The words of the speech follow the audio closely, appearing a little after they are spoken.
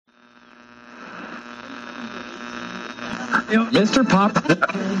Mr. Pop.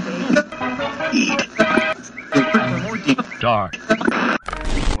 Dark.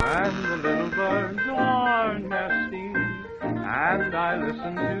 When the little birds are nesting, and I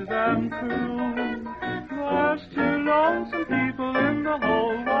listen to them croon, there's two lonesome people in the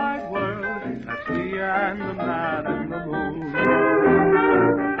whole wide world. That's me and the man in the moon.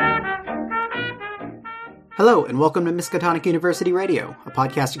 Hello, and welcome to Miskatonic University Radio, a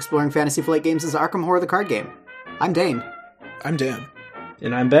podcast exploring Fantasy Flight Games' Arkham Horror the Card Game. I'm Dane. I'm Dan.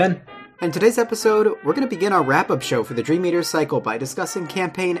 And I'm Ben. In today's episode, we're going to begin our wrap-up show for the Dream Eater cycle by discussing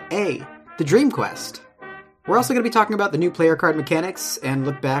Campaign A, The Dream Quest. We're also going to be talking about the new player card mechanics and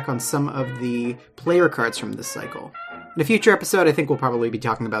look back on some of the player cards from this cycle. In a future episode, I think we'll probably be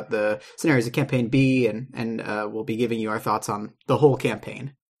talking about the scenarios of Campaign B, and we'll be giving you our thoughts on the whole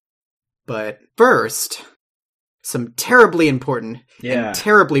campaign. But first, some terribly important and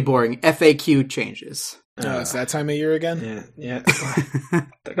terribly boring FAQ changes. It's that time of year again? Yeah.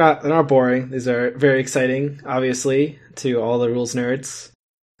 They're not boring. These are very exciting, obviously, to all the rules nerds.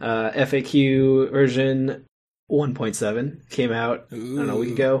 FAQ version 1.7 came out, I don't know, a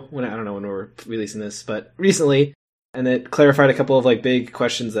week ago. I don't know when we're releasing this, but recently. And it clarified a couple of big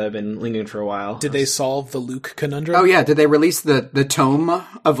questions that have been lingering for a while. Did they solve the Luke conundrum? Oh yeah, did they release the tome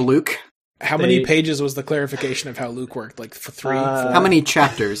of Luke? How many pages was the clarification of how Luke worked? For 3, 4? How many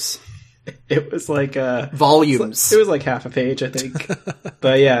chapters? It was volumes. It was half a page, I think.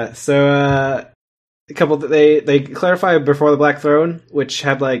 But yeah, so a couple they clarified Before the Black Throne, which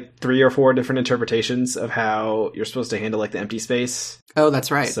had 3 or 4 different interpretations of how you're supposed to handle the empty space. Oh, that's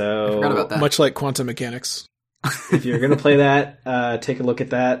right. So I forgot about that. Much like quantum mechanics. If you're going to play that, take a look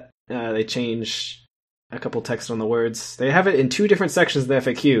at that. They change a couple text on the words. They have it in 2 different sections of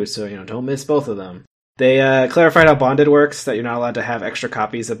the FAQ, so don't miss both of them. They clarified how bonded works, that you're not allowed to have extra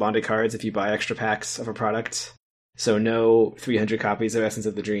copies of bonded cards if you buy extra packs of a product. So no 300 copies of Essence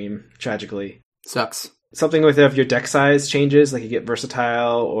of the Dream, tragically. Sucks. Something with if your deck size changes, you get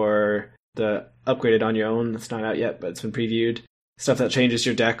Versatile or the Upgraded on Your Own. That's not out yet, but it's been previewed. Stuff that changes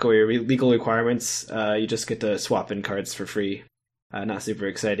your deck or your legal requirements, you just get to swap in cards for free. Not super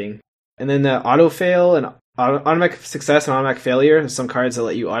exciting. And then the auto-fail and automatic success and automatic failure, some cards that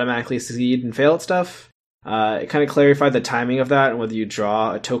let you automatically succeed and fail at stuff. It kind of clarified the timing of that and whether you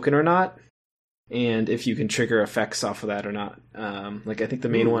draw a token or not, and if you can trigger effects off of that or not. I think the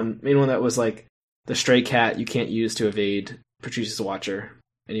main one that was the stray cat you can't use to evade Patricia's Watcher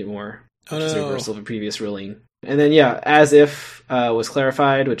anymore, which is a reversal of a previous ruling. And then As If was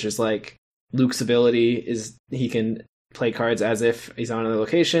clarified, which is Luke's ability is he can play cards as if he's on another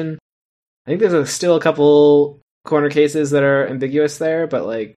location. I think there's still a couple corner cases that are ambiguous there,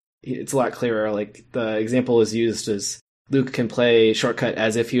 but it's a lot clearer. The example is used as Luke can play shortcut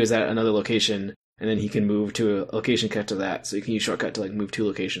as if he was at another location, and then he can move to a location cut to that. So you can use shortcut to move 2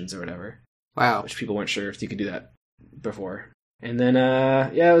 locations or whatever. Wow, which people weren't sure if you could do that before. And then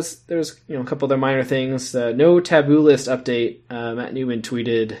there was a couple other minor things. No taboo list update. Matt Newman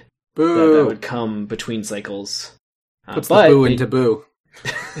tweeted that would come between cycles. What's the boo in taboo?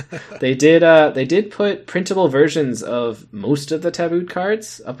 They did put printable versions of most of the tabooed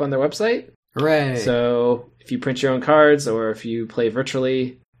cards up on their website. Hooray! So if you print your own cards or if you play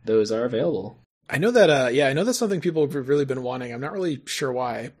virtually, those are available. I know that. I know that's something people have really been wanting. I'm not really sure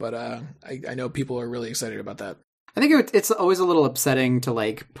why, but I know people are really excited about that. I think it's always a little upsetting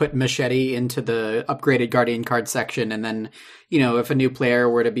to put Machete into the upgraded Guardian card section, and then if a new player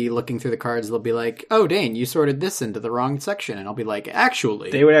were to be looking through the cards, they'll be like, "Oh, Dane, you sorted this into the wrong section," and I'll be like,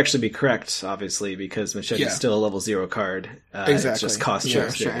 "Actually, they would actually be correct, obviously, because Machete is still a level 0 card. Exactly, it just costs you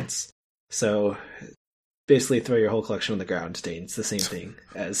experience. So basically, throw your whole collection on the ground, Dane. It's the same thing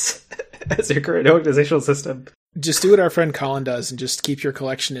as your current organizational system. Just do what our friend Colin does and just keep your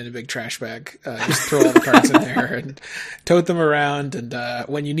collection in a big trash bag. Just throw all the cards in there and tote them around. And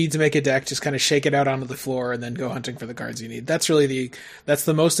when you need to make a deck, just kind of shake it out onto the floor and then go hunting for the cards you need. That's really that's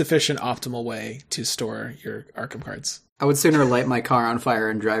the most efficient, optimal way to store your Arkham cards. I would sooner light my car on fire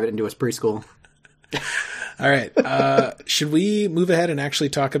and drive it into a preschool. All right. Should we move ahead and actually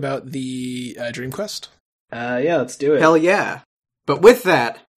talk about the Dream Quest? Yeah, let's do it. Hell yeah. But with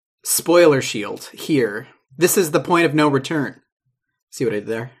that, spoiler shield here. This is the point of no return. See what I did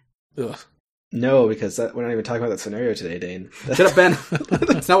there? Ugh. No, because we're not even talking about that scenario today, Dane. Shut up, Ben.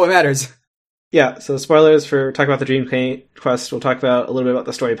 That's not what matters. Yeah, so spoilers for talking about the Dream Quest. We'll talk about a little bit about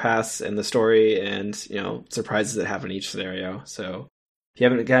the story paths and the story and, surprises that happen in each scenario. So if you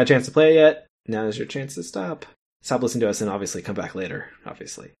haven't had a chance to play it yet, now is your chance to stop. Stop listening to us and obviously come back later,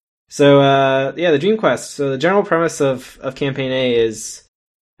 obviously. So, the Dream Quest. So the general premise of Campaign A is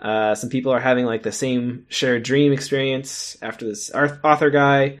Some people are having like the same shared dream experience after this author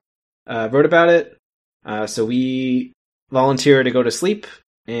guy wrote about it. So we volunteer to go to sleep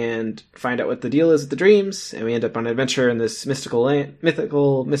and find out what the deal is with the dreams, and we end up on an adventure in this mystical,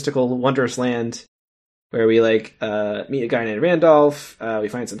 wondrous land where we meet a guy named Randolph. We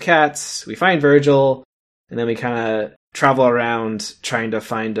find some cats. We find Virgil, and then we kind of travel around trying to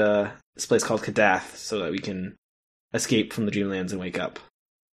find this place called Kadath so that we can escape from the Dreamlands and wake up.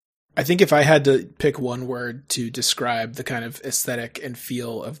 I think if I had to pick one word to describe the kind of aesthetic and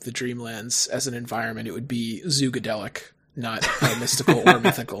feel of the Dreamlands as an environment, it would be Zoogadelic, not mystical or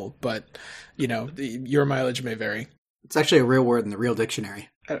mythical, but, your mileage may vary. It's actually a real word in the real dictionary.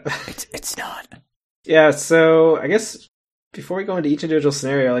 It's not. Yeah, so I guess before we go into each individual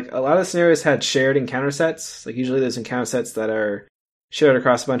scenario, like a lot of scenarios had shared encounter sets. Like usually there's encounter sets that are shared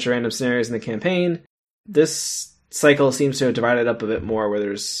across a bunch of random scenarios in the campaign. This cycle seems to have divided up a bit more, where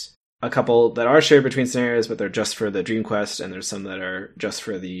there's a couple that are shared between scenarios, but they're just for the Dream Quest, and there's some that are just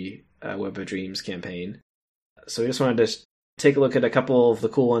for the Web of Dreams campaign. So we just wanted to take a look at a couple of the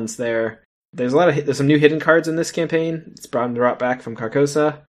cool ones there. There's some new hidden cards in this campaign. It's brought back from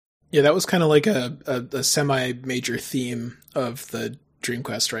Carcosa. Yeah, that was kind of like a semi-major theme of the Dream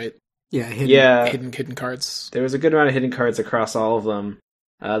Quest, right? Yeah, hidden cards. There was a good amount of hidden cards across all of them.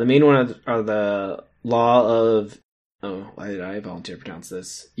 The main one are the Law of... Oh, why did I volunteer to pronounce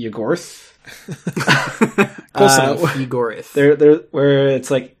this? Yegorth? Close enough. Yegorth. They're where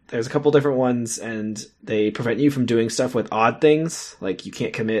it's like there's a couple different ones, and they prevent you from doing stuff with odd things. Like you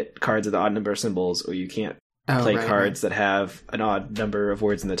can't commit cards with odd number of symbols, or you can't play cards that have an odd number of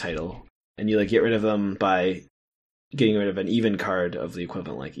words in the title. And you get rid of them by getting rid of an even card of the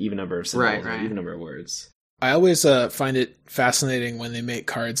equivalent, like even number of symbols or even number of words. I always find it fascinating when they make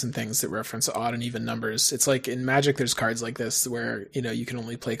cards and things that reference odd and even numbers. It's like in Magic, there's cards like this where, you can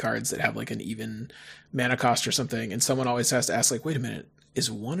only play cards that have like an even mana cost or something. And someone always has to ask, like, wait a minute, is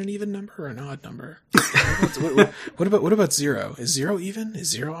 1 an even number or an odd number? What about 0? Is 0 even?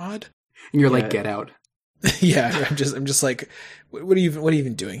 Is 0 odd? And you're like, get out. Yeah. I'm just like, what are you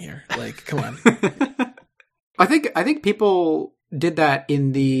even doing here? Like, come on. I think people did that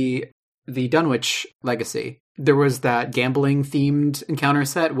in the Dunwich Legacy. There was that gambling themed encounter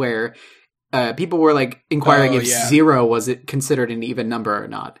set where people were like inquiring if 0 was it considered an even number or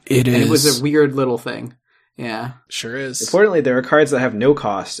not. It is. It was a weird little thing. Yeah. Sure is. Importantly, there are cards that have no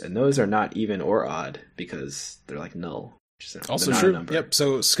cost, and those are not even or odd because they're like null. Also true. Yep.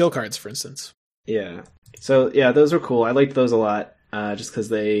 So skill cards, for instance. Yeah. So yeah, those were cool. I liked those a lot, just because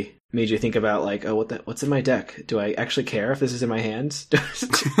they made you think about like, oh, what's in my deck? Do I actually care if this is in my hand?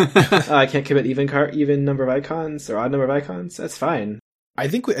 I can't commit even number of icons or odd number of icons. That's fine. I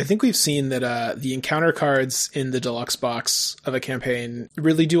think we've seen that the encounter cards in the deluxe box of a campaign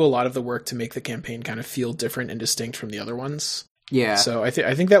really do a lot of the work to make the campaign kind of feel different and distinct from the other ones. Yeah. So I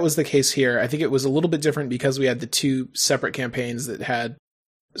think that was the case here. I think it was a little bit different because we had the two separate campaigns that had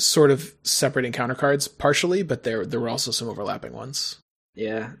sort of separate encounter cards partially, but there were also some overlapping ones.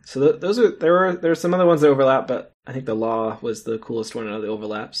 Yeah, so there were some other ones that overlap, but I think the Law was the coolest one of the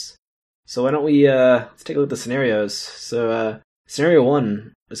overlaps. So why don't we let's take a look at the scenarios. So scenario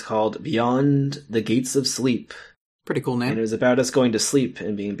 1 is called Beyond the Gates of Sleep. Pretty cool name. And it was about us going to sleep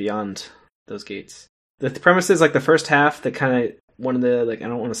and being beyond those gates. The premise is like the first half, that kind of one of the, like, I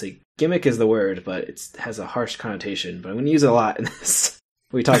don't want to say gimmick is the word, but it has a harsh connotation. But I'm going to use it a lot in this.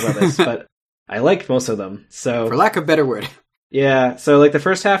 We talk about this, but I liked most of them. So for lack of a better word. Yeah, so like the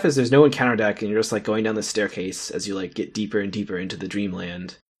first half is there's no encounter deck, and you're just like going down the staircase as you like get deeper and deeper into the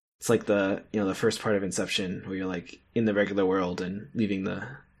Dreamland. It's like the first part of Inception where you're like in the regular world and leaving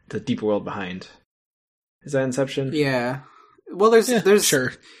the deeper world behind. Is that Inception? Yeah. Well, there's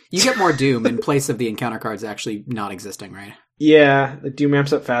sure. You get more Doom in place of the encounter cards actually not existing, right? Yeah, the Doom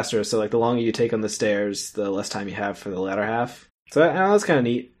ramps up faster, so like the longer you take on the stairs, the less time you have for the latter half. So I know that's kind of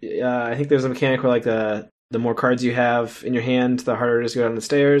neat. I think there's a mechanic where like the more cards you have in your hand, the harder it is to go down the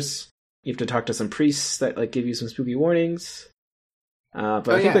stairs. You have to talk to some priests that like give you some spooky warnings. But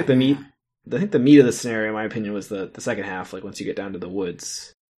I think the meat of the scenario, in my opinion, was the second half. Like once you get down to the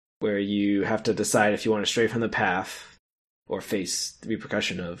woods, where you have to decide if you want to stray from the path or face the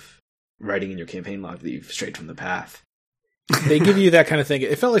repercussion of writing in your campaign log that you've strayed from the path. They give you that kind of thing.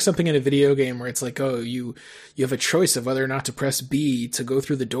 It felt like something in a video game where it's like, oh, you have a choice of whether or not to press B to go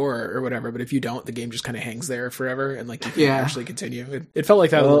through the door or whatever, but if you don't, the game just kind of hangs there forever and like you can't actually continue. It felt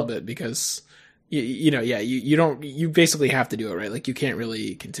like that a little bit because you basically have to do it, right? Like you can't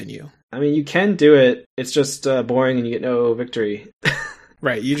really continue. I mean, you can do it. It's just boring and you get no victory.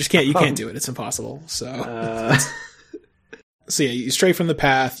 Right. You just can't do it. It's impossible. So So yeah, you stray from the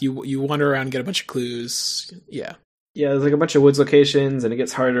path. You wander around, get a bunch of clues. Yeah. Yeah, there's like a bunch of woods locations, and it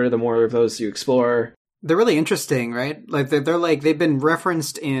gets harder the more of those you explore. They're really interesting, right? Like they're like they've been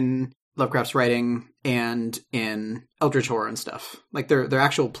referenced in Lovecraft's writing and in Eldritch Horror and stuff. Like they're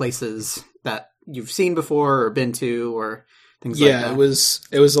actual places that you've seen before or been to or things like that. Yeah, it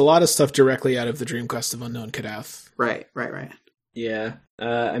was a lot of stuff directly out of the Dream Quest of Unknown Kadath. Right. Yeah.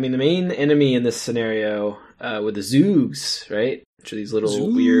 I mean, the main enemy in this scenario were the Zoogs, right? Which are these little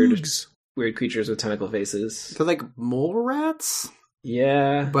Zoogs. weird creatures with tentacle faces. They're like mole rats,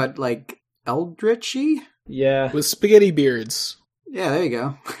 Yeah. but like eldritchy. Yeah. With spaghetti beards. Yeah, there you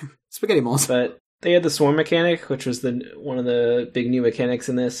go. Spaghetti moles. But they had the swarm mechanic, which was one of the big new mechanics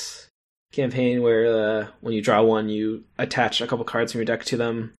in this campaign, where when you draw one, you attach a couple cards from your deck to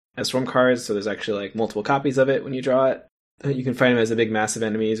them as swarm cards. So there's actually like multiple copies of it when you draw it. You can fight them as the big massive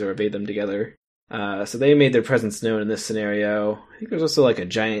enemies or evade them together. So they made their presence known in this scenario. I think there's also like a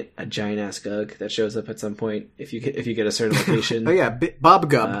giant ass Gug that shows up at some point if you get a certain location. Oh yeah, Bob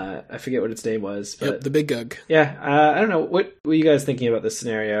Gub. I forget what its name was. But Yep, the big Gug. yeah, I don't know. What were you guys thinking about this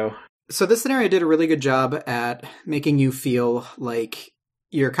scenario? So this scenario did a really good job at making you feel like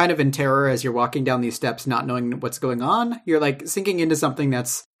you're kind of in terror as you're walking down these steps, not knowing what's going on. You're like sinking into something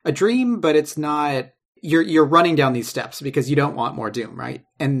that's a dream, but it's not. You're running down these steps because you don't want more doom, right?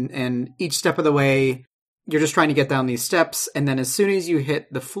 And each step of the way, you're just trying to get down these steps. And then as soon as you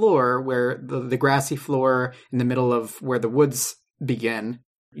hit the floor, where the grassy floor in the middle of where the woods begin,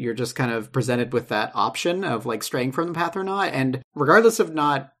 you're just kind of presented with that option of like straying from the path or not. And regardless of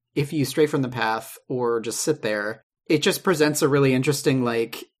not if you stray from the path or just sit there, it just presents a really interesting,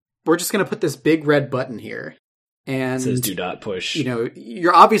 like, we're just going to put this big red button here. And It says do not push. You know,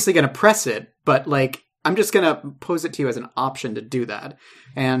 you're obviously going to press it, but like, I'm just going to pose it to you as an option to do that.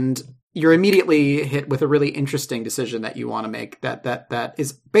 And you're immediately hit with a really interesting decision that you want to make that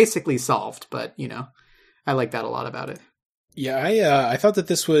is basically solved. But, you know, I like that a lot about it. Yeah, I thought that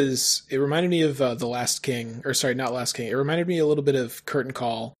it reminded me of The Last King, or sorry, not Last King. It reminded me a little bit of Curtain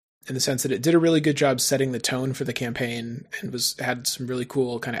Call in the sense that it did a really good job setting the tone for the campaign and had some really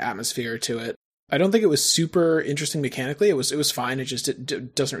cool kind of atmosphere to it. I don't think it was super interesting mechanically. It was fine.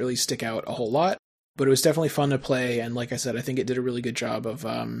 It doesn't really stick out a whole lot. But it was definitely fun to play, and like I said, I think it did a really good job of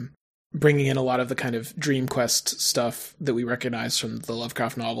bringing in a lot of the kind of Dream Quest stuff that we recognize from the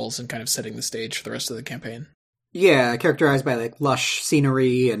Lovecraft novels and kind of setting the stage for the rest of the campaign. Yeah, characterized by like lush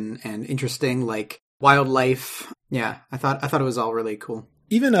scenery and interesting like wildlife. Yeah, I thought it was all really cool.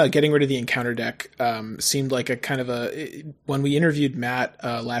 Even getting rid of the encounter deck seemed like a kind of when we interviewed Matt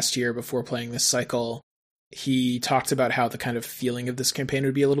last year before playing this cycle, he talked about how the kind of feeling of this campaign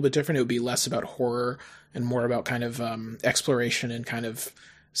would be a little bit different. It would be less about horror and more about kind of exploration and kind of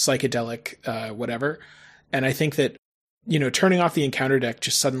psychedelic whatever. And I think that, you know, turning off the encounter deck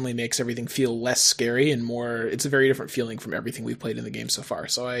just suddenly makes everything feel less scary and more, it's a very different feeling from everything we've played in the game so far.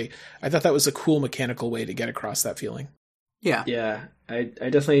 So I thought that was a cool mechanical way to get across that feeling. Yeah. Yeah, I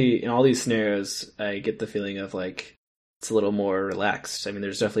definitely, in all these scenarios, I get the feeling of like, it's a little more relaxed. I mean,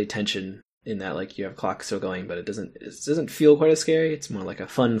 there's definitely tension in that, like, you have clocks still going, but it doesn't feel quite as scary. It's more like a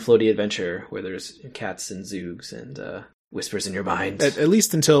fun, floaty adventure where there's cats and Zoogs and whispers in your mind. At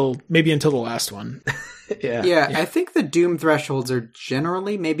least until the last one. Yeah, I think the Doom thresholds are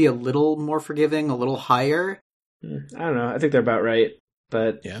generally maybe a little more forgiving, a little higher. I don't know. I think they're about right,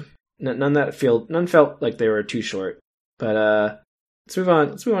 but yeah, none felt like they were too short. But let's move on.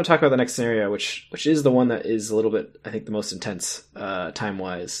 Let's move on to talk about the next scenario, which is the one that is a little bit, I think, the most intense time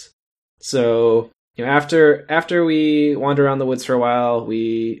wise. So, you know, after we wander around the woods for a while,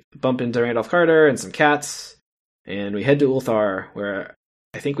 we bump into Randolph Carter and some cats, and we head to Ulthar, where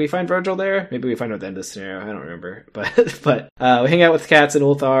I think we find Virgil there. Maybe we find him at the end of the scenario. I don't remember. But we hang out with cats in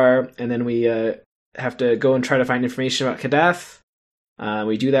Ulthar, and then we have to go and try to find information about Kadath.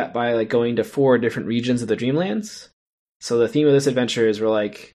 We do that by like going to 4 different regions of the Dreamlands. So the theme of this adventure is we're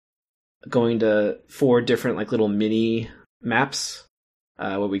like going to 4 different like little mini maps.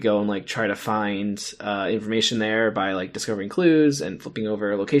 Where we go and like try to find information there by like discovering clues and flipping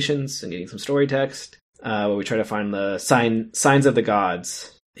over locations and getting some story text. Where we try to find the signs of the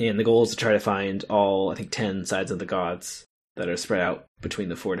gods, and the goal is to try to find all, I think, 10 signs of the gods that are spread out between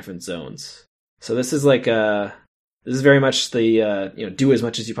the 4 different zones. So this is like this is very much the do as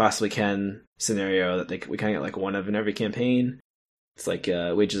much as you possibly can scenario that we kind of get like one of in every campaign. It's like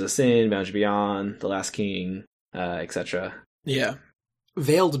Wages of Sin, Boundary Beyond, The Last King, etc. Yeah.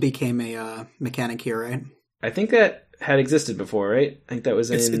 Veiled became a mechanic here, right? I think that had existed before, right? I think that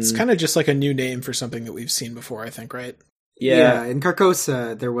was It's kind of just like a new name for something that we've seen before, I think, right? Yeah. In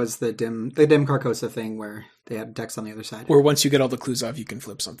Carcosa, there was the dim Carcosa thing where they had decks on the other side. Or once you get all the clues off, you can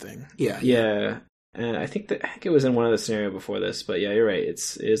flip something. Yeah. And I think it was in one of the scenario before this, but yeah, you're right.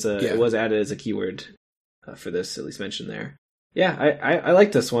 It was added as a keyword for this, at least mentioned there. Yeah, I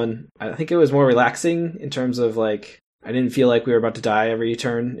like this one. I think it was more relaxing in terms of like, I didn't feel like we were about to die every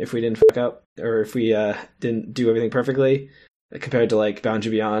turn if we didn't fuck up or if we didn't do everything perfectly, compared to like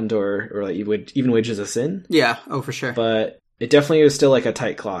Boundary Beyond or like even Wages of Sin. Yeah, oh for sure. But it definitely was still like a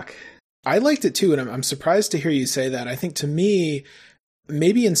tight clock. I liked it too, and I'm surprised to hear you say that. I think to me,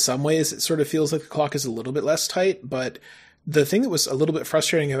 maybe in some ways it sort of feels like the clock is a little bit less tight, but the thing that was a little bit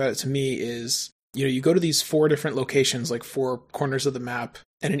frustrating about it to me is, you go to these 4 different locations, like 4 corners of the map,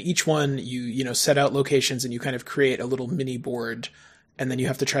 and in each one you set out locations and you kind of create a little mini board, and then you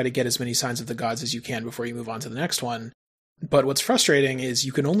have to try to get as many signs of the gods as you can before you move on to the next one. But what's frustrating is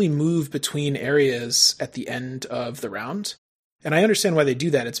you can only move between areas at the end of the round. And I understand why they do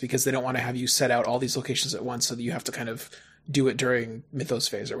that. It's because they don't want to have you set out all these locations at once so that you have to kind of do it during Mythos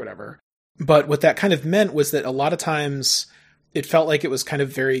phase or whatever. But what that kind of meant was that a lot of times it felt like it was kind of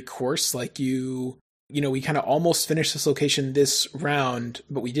very coarse. Like we kind of almost finished this location this round,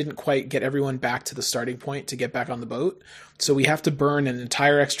 but we didn't quite get everyone back to the starting point to get back on the boat. So we have to burn an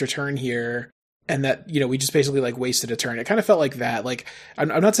entire extra turn here. And that, we just basically like wasted a turn. It kind of felt like that. Like, I'm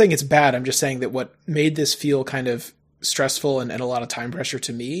not saying it's bad. I'm just saying that what made this feel kind of stressful and a lot of time pressure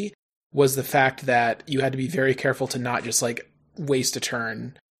to me was the fact that you had to be very careful to not just like waste a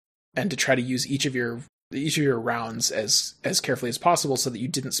turn and to try to use each of your rounds as carefully as possible so that you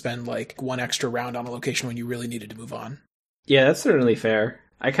didn't spend like one extra round on a location when you really needed to move on. Yeah, that's certainly fair.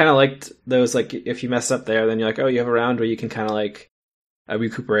 I kind of liked those, like, if you mess up there, then you're like, oh, you have a round where you can kind of like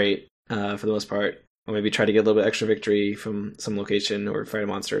recuperate for the most part, or maybe try to get a little bit extra victory from some location or fight a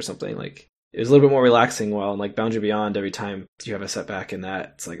monster or something. Like, it was a little bit more relaxing, while in like Boundary Beyond, every time you have a setback in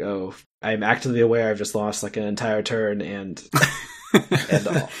that, it's like, oh, I'm actively aware I've just lost like an entire turn and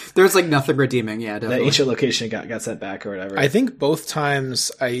there's like nothing redeeming. Yeah, definitely. The ancient location got sent back or whatever. I think both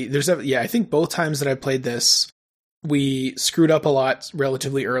times I think both times that I played this, we screwed up a lot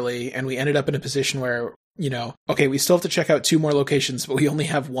relatively early, and we ended up in a position where, okay, we still have to check out 2 more locations, but we only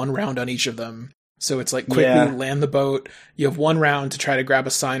have 1 round on each of them. So it's like quickly land the boat. You have 1 round to try to grab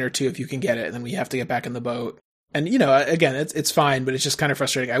a sign or 2 if you can get it, and then we have to get back in the boat. And, again, it's fine, but it's just kind of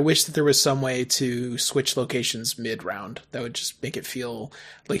frustrating. I wish that there was some way to switch locations mid-round. That would just make it feel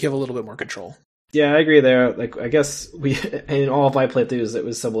like you have a little bit more control. Yeah, I agree there. Like, I guess in all of my playthroughs, it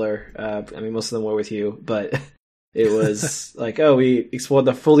was similar. Most of them were with you, but it was like, oh, we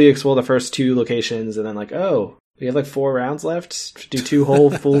fully explored the first 2 locations, and then like, oh, we have like 4 rounds left to do 2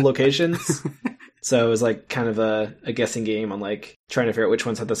 whole full locations. So it was like kind of a guessing game on like trying to figure out which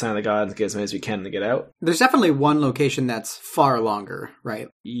ones had the sign of the gods and get as many as we can to get out. There's definitely one location that's far longer, right?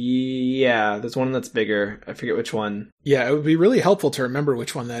 Yeah, there's one that's bigger. I forget which one. Yeah, it would be really helpful to remember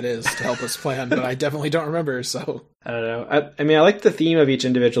which one that is to help us plan, but I definitely don't remember, so... I don't know. I like the theme of each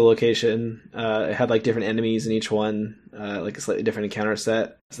individual location. It had like different enemies in each one, like a slightly different encounter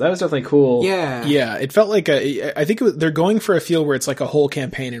set. So that was definitely cool. Yeah. Yeah, it felt like I think they're going for a feel where it's like a whole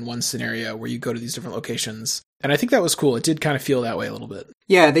campaign in one scenario where you go to these different locations. And I think that was cool. It did kind of feel that way a little bit.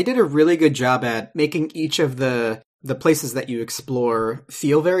 Yeah, they did a really good job at making each of the places that you explore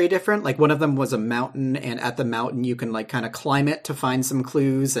feel very different. Like, one of them was a mountain, and at the mountain you can like kind of climb it to find some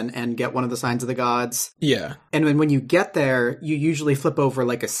clues and get one of the signs of the gods. Yeah. And when you get there, you usually flip over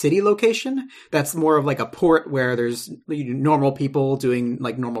like a city location. That's more of like a port where there's normal people doing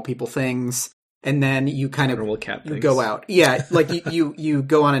like normal people things. And then you kind of go out. Yeah, like you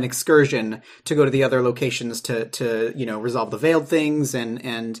go on an excursion to go to the other locations to resolve the veiled things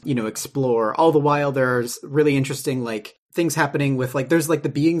and explore. All the while there's really interesting like things happening with like there's like the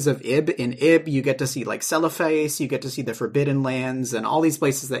beings of Ib. In Ib you get to see like Celephas, you get to see the Forbidden Lands and all these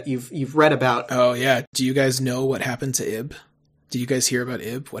places that you've read about. Oh yeah. Do you guys know what happened to Ib? Did you guys hear about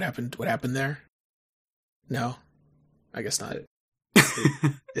Ib? What happened there? No? I guess not.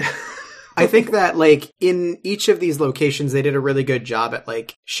 I think that, like, in each of these locations, they did a really good job at,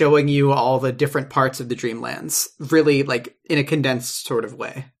 like, showing you all the different parts of the Dreamlands, really, like, in a condensed sort of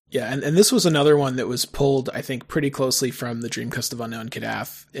way. Yeah, and this was another one that was pulled, I think, pretty closely from the Dreamcast of Unknown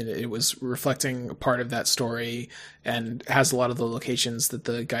Kadath. It was reflecting part of that story and has a lot of the locations that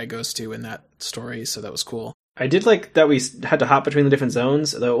the guy goes to in that story, so that was cool. I did like that we had to hop between the different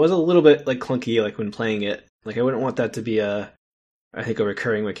zones, though it was a little bit, like, clunky, like, when playing it. Like, I wouldn't want that to be a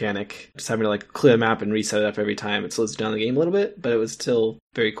recurring mechanic. Just having to like clear the map and reset it up every time. It slows down the game a little bit, but it was still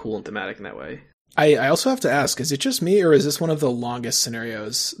very cool and thematic in that way. I also have to ask, is it just me, or is this one of the longest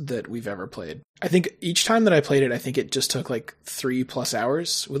scenarios that we've ever played? I think each time that I played it, I think it just took like 3+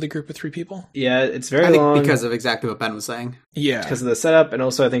 hours with a group of 3 people. Yeah, it's very I think long. because of exactly what Ben was saying. Yeah. Because of the setup, and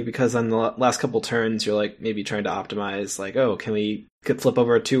also I think because on the last couple turns, you're like maybe trying to optimize, like, oh, can we could flip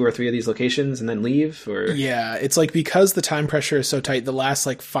over 2 or 3 of these locations and then leave? Or Yeah, it's like because the time pressure is so tight, the last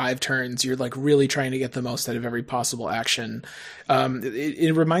like 5 turns, you're like really trying to get the most out of every possible action.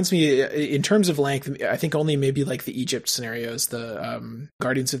 It reminds me, in terms of length, I think only maybe like the Egypt scenarios, the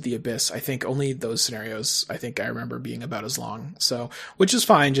Guardians of the Abyss, I think only those scenarios, I think I remember being about as long. So, which is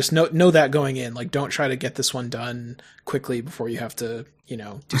fine. Just know that going in, like don't try to get this one done quickly before you have to,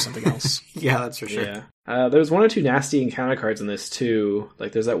 do something else. Yeah, that's for sure. Yeah. There's 1 or 2 nasty encounter cards in this too.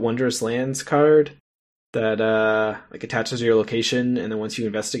 Like there's that Wondrous Lands card that like attaches to your location, and then once you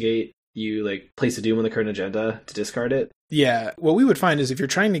investigate, you like place a doom on the current agenda to discard it. Yeah, what we would find is if you're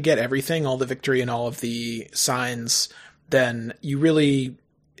trying to get everything, all the victory and all of the signs, then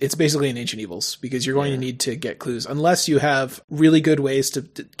it's basically an Ancient Evils, because you're going to need to get clues, unless you have really good ways to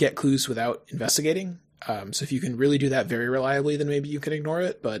get clues without investigating. So if you can really do that very reliably, then maybe you can ignore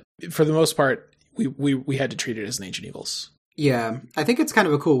it. But for the most part, we had to treat it as an Ancient Evils. Yeah, I think it's kind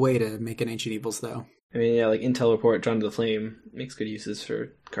of a cool way to make an Ancient Evils, though. I mean, yeah, like Intel Report, Drawn to the Flame makes good uses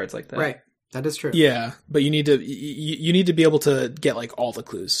for cards like that. Right. That is true. Yeah, but you need to be able to get like all the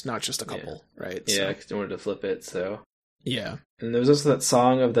clues, not just a couple, right? Yeah, in order to flip it, so. Yeah. And there was also that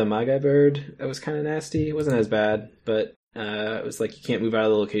song of the Magai bird that was kind of nasty. It wasn't as bad, but it was like you can't move out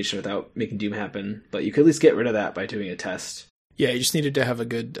of the location without making doom happen. But you could at least get rid of that by doing a test. Yeah, you just needed to have a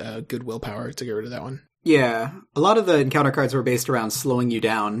good willpower to get rid of that one. Yeah, a lot of the encounter cards were based around slowing you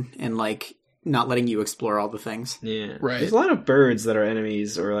down and like not letting you explore all the things. Yeah, right. There's a lot of birds that are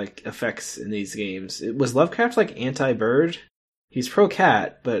enemies or like effects in these games. Was Lovecraft like anti-bird? He's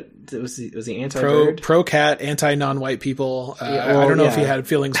pro-cat, but was he anti-bird? Pro-cat, anti-non-white people. I don't know if he had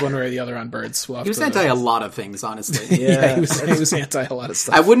feelings one way or the other on birds. He was anti a lot of things, honestly. Yeah, he was anti a lot of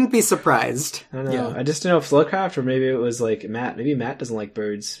stuff. I wouldn't be surprised. I don't know. Yeah. I just don't know if it's Lovecraft or maybe it was like Matt. Maybe Matt doesn't like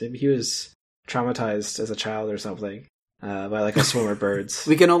birds. Maybe he was traumatized as a child or something by like a swarm of birds.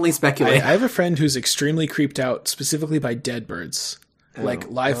 We can only speculate. I have a friend who's extremely creeped out specifically by dead birds. Like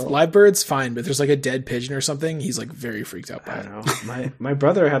live birds, fine, but there's like a dead pigeon or something, he's like very freaked out by it. I don't know. My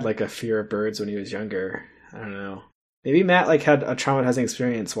brother had like a fear of birds when he was younger. I don't know. Maybe Matt like had a traumatizing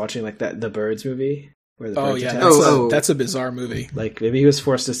experience watching like the Birds movie. Where the birds attack. That's a bizarre movie. Like maybe he was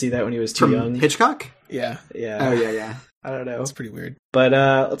forced to see that when he was too young. Hitchcock? Yeah. Yeah. Oh yeah. I don't know. That's pretty weird. But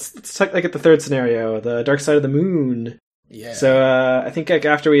let's talk like at the third scenario, the Dark Side of the Moon. Yeah. So I think like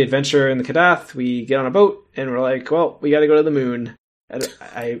after we adventure in the Kadath, we get on a boat and we're like, well, we got to go to the moon.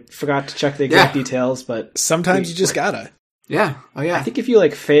 I forgot to check the exact details, but sometimes you just gotta. Yeah. Oh yeah. I think if you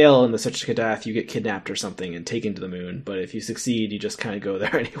like fail in the Search of Kadath, you get kidnapped or something and taken to the moon. But if you succeed, you just kind of go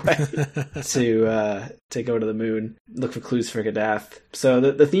there anyway to go to the moon, look for clues for Kadath. So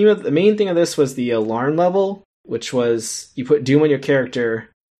the main thing of this was the alarm level, which was you put Doom on your character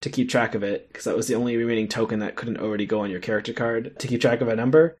to keep track of it, because that was the only remaining token that couldn't already go on your character card to keep track of a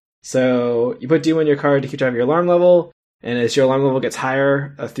number. So you put Doom on your card to keep track of your alarm level. And as your alarm level gets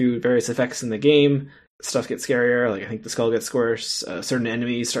higher through various effects in the game, stuff gets scarier. Like I think the skull gets worse. Certain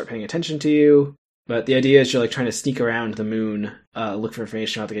enemies start paying attention to you. But the idea is you're like trying to sneak around the moon, look for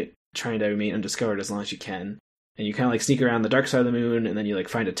information, trying to remain undiscovered as long as you can. And you kind of like sneak around the dark side of the moon, and then you like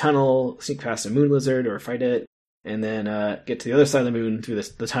find a tunnel, sneak past a moon lizard or fight it, and then get to the other side of the moon through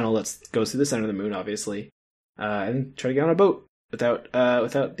the tunnel that goes through the center of the moon, obviously, and try to get on a boat without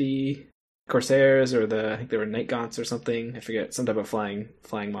the Corsairs or I think they were Night Gaunts or something. I forget, some type of flying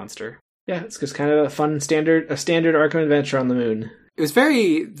monster. Yeah, it's just kind of a fun standard Arkham adventure on the moon. It was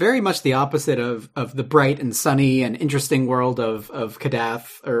very, very much the opposite of the bright and sunny and interesting world of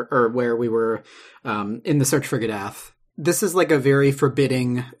Kadath, or where we were in the search for Kadath. This is like a very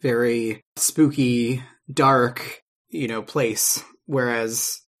forbidding, very spooky, dark, place.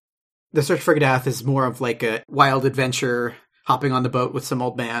 Whereas the search for Kadath is more of like a wild adventure, hopping on the boat with some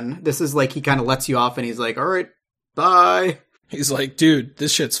old man. This is like he kind of lets you off and he's like, all right, bye. He's like, dude,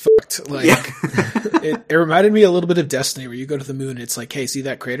 this shit's fucked. Like, yeah. it reminded me a little bit of Destiny, where you go to the moon and it's like, hey, see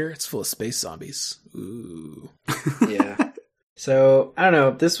that crater? It's full of space zombies. Ooh. Yeah. So, I don't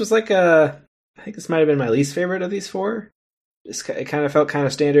know. This was like I think this might have been my least favorite of these 4. It kind of felt kind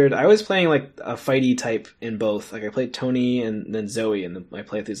of standard. I was playing like a fighty type in both. Like I played Tony and then Zoe in my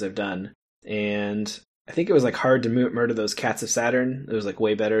playthroughs I've done. And I think it was like hard to murder those cats of Saturn. It was like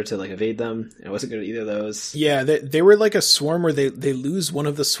way better to like evade them. I wasn't good at either of those. Yeah, they were like a swarm where they lose one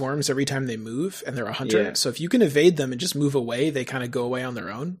of the swarms every time they move, and they're a hunter. Yeah. So if you can evade them and just move away, they kind of go away on their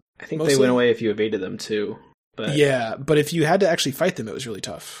own. I think mostly. they went away if you evaded them too. But yeah, but if you had to actually fight them, it was really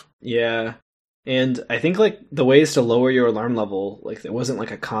tough. yeah. And I think like the ways to lower your alarm level, like there wasn't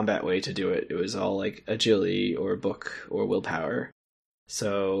like a combat way to do it. It was all like agility or book or willpower.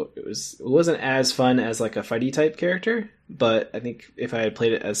 So it wasn't as fun as like a fighty type character, but I think if I had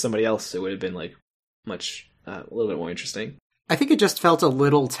played it as somebody else, it would have been like much a little bit more interesting. I think it just felt a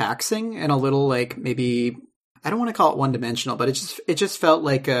little taxing and a little like maybe I don't want to call it one dimensional, but it just felt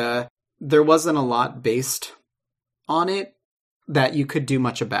like there wasn't a lot based on it that you could do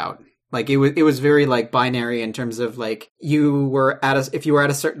much about. Like it was very like binary in terms of like if you were at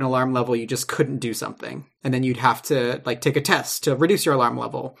a certain alarm level, you just couldn't do something, and then you'd have to like take a test to reduce your alarm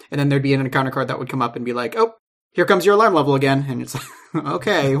level, and then there'd be an encounter card that would come up and be like, "Oh, here comes your alarm level again," and it's like,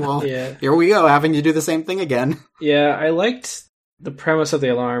 okay, well, Yeah. Here we go, having to do the same thing again. Yeah, I liked the premise of the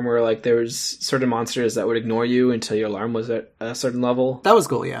alarm where like there was certain monsters that would ignore you until your alarm was at a certain level. That was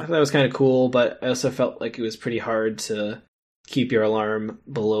cool, I yeah. thought that was kind of cool, but I also felt like it was pretty hard to keep your alarm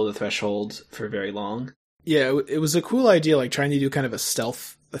below the threshold for very long. Yeah, it was a cool idea, like trying to do kind of a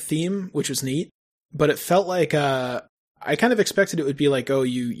stealth theme, which was neat. But it felt like I kind of expected it would be like, oh,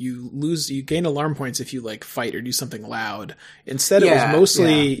 you gain alarm points if you like fight or do something loud. Instead, it was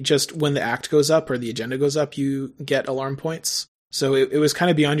mostly just when the act goes up or the agenda goes up, you get alarm points. So it was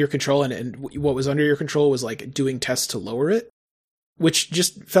kind of beyond your control, and what was under your control was like doing tests to lower it, which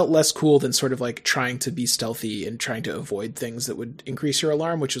just felt less cool than sort of like trying to be stealthy and trying to avoid things that would increase your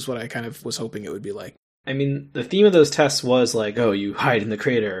alarm, which is what I kind of was hoping it would be like. I mean, the theme of those tests was like, oh, you hide in the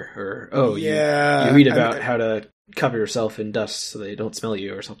crater, or oh, yeah, you read about how to cover yourself in dust so they don't smell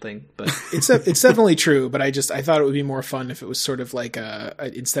you or something. But it's definitely true, but I thought it would be more fun if it was sort of like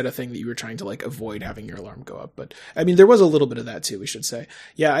instead a thing that you were trying to like avoid having your alarm go up. But I mean, there was a little bit of that too, we should say.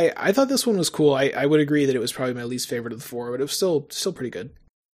 Yeah, I thought this one was cool. I would agree that it was probably my least favorite of the four, but it was still pretty good.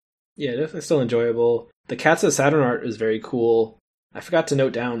 yeah, definitely still enjoyable. The Cats of Saturn art is very cool. I forgot to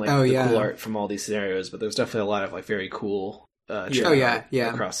note down like cool art from all these scenarios, but there's definitely a lot of like very cool art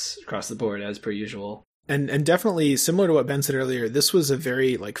across the board as per usual. And definitely similar to what Ben said earlier, this was a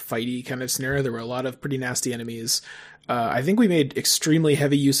very like fighty kind of scenario. There were a lot of pretty nasty enemies. I think we made extremely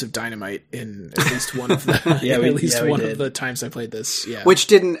heavy use of dynamite in at least one of the of the times I played this. Yeah, which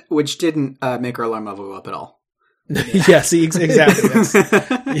didn't make our alarm level go up at all. Yeah, see, exactly.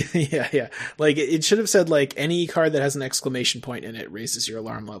 Yeah. Like it should have said like any card that has an exclamation point in it raises your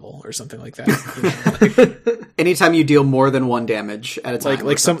alarm level or something like that. You know, like, anytime you deal more than one damage at a time,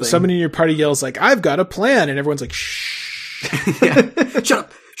 like somebody in your party yells like, "I've got a plan," and everyone's like, "Shh." Yeah.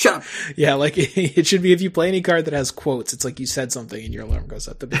 Shut up. Yeah, like it should be if you play any card that has quotes, it's like you said something and your alarm goes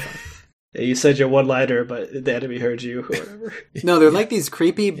up. That'd be fun. Yeah, you said your one-liner, but the enemy heard you or whatever. No, they're like these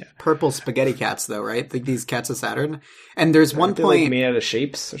creepy purple spaghetti cats, though, right? Like these Cats of Saturn. And there's one point like made out of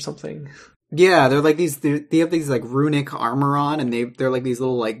shapes or something. Yeah, they're like these. They have these like runic armor on, and they're like these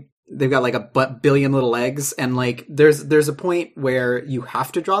little like they've got like a billion little legs, and like there's a point where you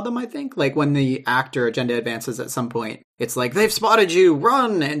have to draw them. I think like when the act or agenda advances at some point, it's like they've spotted you,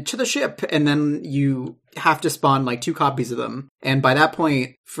 run and to the ship, and then you have to spawn like 2 copies of them. And by that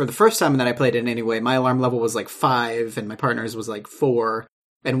point, for the first time that I played it anyway, my alarm level was like 5, and my partner's was like 4,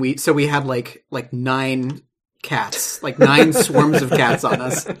 and we had like 9 cats, like 9 swarms of cats on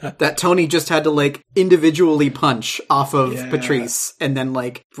us that Tony just had to like individually punch off of Patrice and then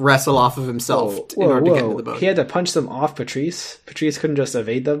like wrestle off of himself in order to get into the boat. He had to punch them off Patrice. Patrice couldn't just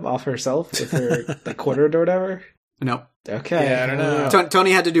evade them off herself with her like quartered or whatever. Nope. Okay. Yeah, I don't know.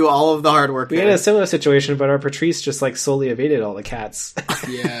 Tony had to do all of the hard work. We had a similar situation, but our Patrice just like slowly evaded all the cats.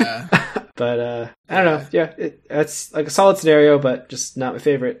 Yeah. But I don't know. Yeah, that's like a solid scenario, but just not my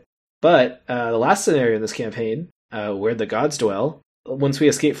favorite. But the last scenario in this campaign, where the gods dwell, once we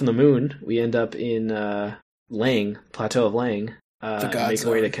escape from the moon, we end up in Lang, Plateau of Lang, making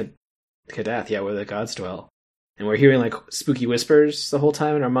our way to Kadath, where the gods dwell. And we're hearing like spooky whispers the whole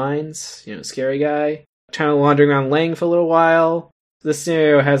time in our minds, you know, scary guy. Kind of wandering around Lang for a little while. This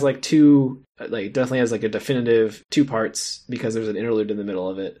scenario has like definitely has like a definitive 2 parts because there's an interlude in the middle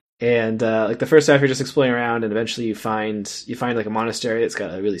of it. And like the first half, you're just exploring around, and eventually you find like a monastery that's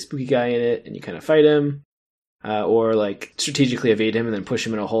got a really spooky guy in it, and you kind of fight him, or like strategically evade him and then push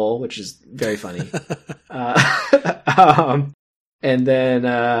him in a hole, which is very funny. And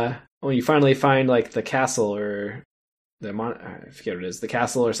then when you finally find like the castle or I forget what it is, the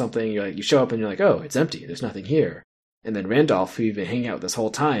castle or something, you show up and you're like, oh, it's empty. There's nothing here. And then Randolph, who you've been hanging out with this whole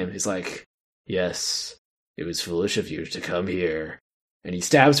time, is like, Yes, it was foolish of you to come here. And he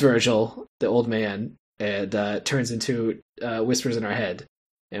stabs Virgil, the old man, and turns into Whispers in our head.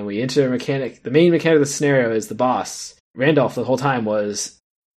 And we enter the main mechanic of the scenario is the boss. Randolph the whole time was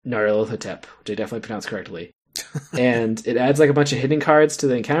Nyarlathotep, which I definitely pronounced correctly. And it adds like a bunch of hidden cards to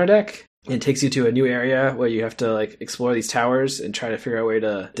the encounter deck and takes you to a new area where you have to like explore these towers and try to figure out a way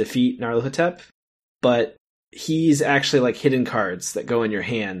to defeat Nyarlathotep. But he's actually like hidden cards that go in your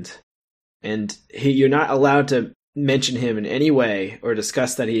hand. And you're not allowed to mention him in any way or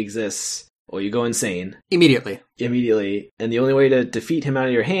discuss that he exists, or you go insane. Immediately. And the only way to defeat him out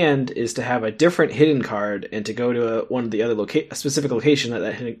of your hand is to have a different hidden card and to go to one of the other a specific location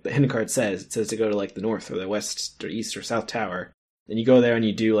that the hidden card says. It says to go to like the north or the west or east or south tower. And you go there and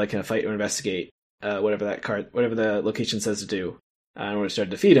you do like a fight or investigate, whatever the location says to do, in order to start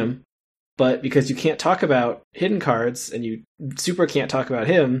to defeat him. But because you can't talk about hidden cards and you super can't talk about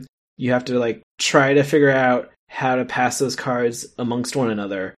him, you have to like try to figure out how to pass those cards amongst one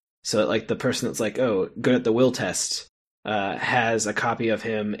another. So that, like, the person that's like, oh, good at the will test, has a copy of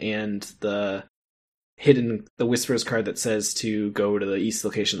him and the Whispers card that says to go to the east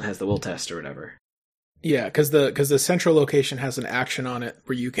location that has the will test or whatever. Yeah, because the central location has an action on it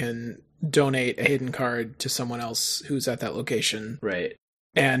where you can donate a hidden card to someone else who's at that location. Right.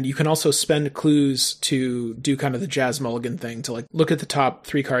 And you can also spend clues to do kind of the Jazz Mulligan thing to like look at the top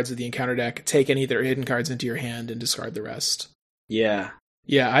 3 cards of the encounter deck, take any of their hidden cards into your hand, and discard the rest. Yeah.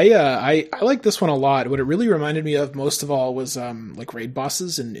 Yeah, I like this one a lot. What it really reminded me of most of all was like raid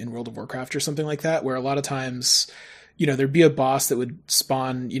bosses in World of Warcraft or something like that, where a lot of times, you know, there'd be a boss that would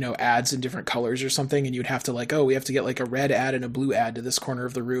spawn, you know, ads in different colors or something, and you'd have to like, oh, we have to get like a red ad and a blue ad to this corner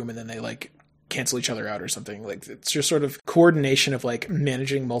of the room, and then they like cancel each other out or something. Like, it's just sort of coordination of like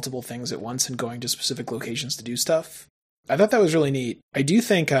managing multiple things at once and going to specific locations to do stuff. I thought that was really neat. I do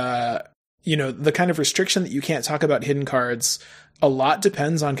think, you know, the kind of restriction that you can't talk about hidden cards, a lot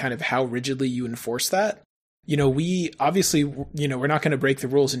depends on kind of how rigidly you enforce that. You know, we obviously, you know, we're not going to break the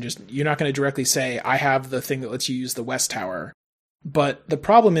rules and just, you're not going to directly say, I have the thing that lets you use the West Tower. But the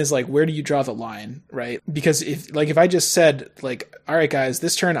problem is, like, where do you draw the line, right? Because if I just said, like, all right, guys,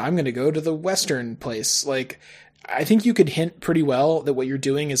 this turn I'm going to go to the Western place, like, I think you could hint pretty well that what you're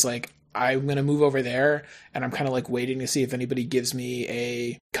doing is, like, I'm going to move over there, and I'm kind of, like, waiting to see if anybody gives me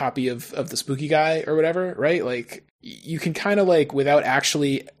a copy of the spooky guy or whatever, right? Like, you can kind of, like, without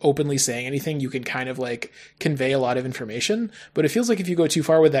actually openly saying anything, you can kind of, like, convey a lot of information. But it feels like if you go too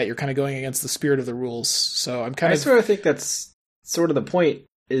far with that, you're kind of going against the spirit of the rules. So I sort of think that's sort of the point,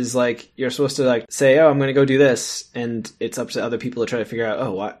 is like you're supposed to like say, oh, I'm going to go do this, and it's up to other people to try to figure out,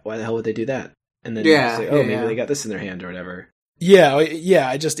 oh, why the hell would they do that? And then you say, oh, maybe they got this in their hand or whatever. Yeah.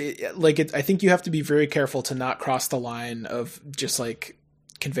 I think you have to be very careful to not cross the line of just like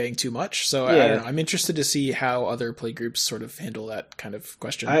conveying too much. So I don't know. I'm interested to see how other play groups sort of handle that kind of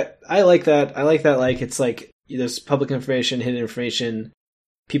question. I like that. Like, it's like there's public information, hidden information.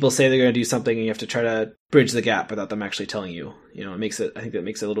 People say they're going to do something, and you have to try to bridge the gap without them actually telling you. You know, I think that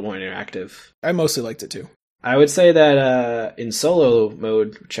makes it a little more interactive. I mostly liked it too. I would say that in solo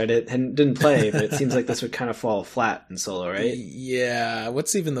mode, which I didn't play, but it seems like this would kind of fall flat in solo, right? Yeah.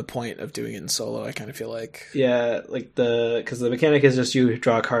 What's even the point of doing it in solo? I kind of feel like. Yeah, like because the mechanic is just you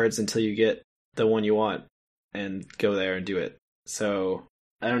draw cards until you get the one you want and go there and do it. So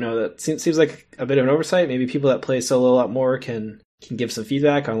I don't know. That seems like a bit of an oversight. Maybe people that play solo a lot more can give some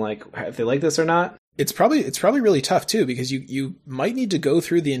feedback on like if they like this or not. It's probably really tough too, because you might need to go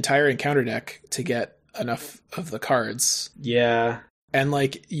through the entire encounter deck to get enough of the cards. Yeah. And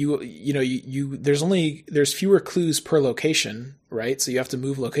like there's fewer clues per location, right? So you have to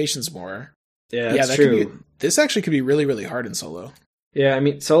move locations more. Yeah, that's true. This actually could be really, really hard in solo. Yeah, I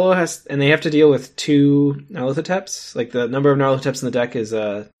mean, solo and they have to deal with 2 Nyarlathoteps. Like, the number of Nyarlathoteps in the deck is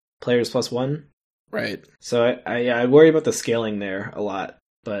players plus 1. Right. So I worry about the scaling there a lot.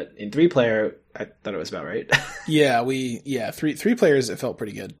 But in 3-player, I thought it was about right. three players, it felt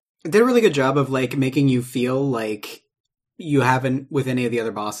pretty good. They did a really good job of like making you feel like you haven't with any of the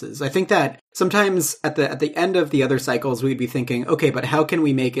other bosses. I think that sometimes at the end of the other cycles, we'd be thinking, okay, but how can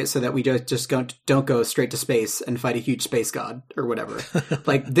we make it so that we just don't go straight to space and fight a huge space god or whatever?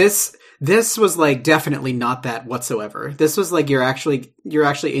 Like this was like definitely not that whatsoever. This was like you're actually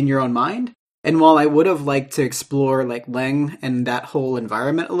in your own mind. And while I would have liked to explore like Leng and that whole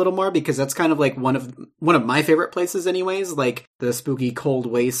environment a little more, because that's kind of like one of my favorite places anyways, like the spooky cold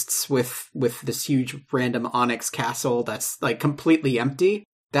wastes with this huge random onyx castle that's like completely empty.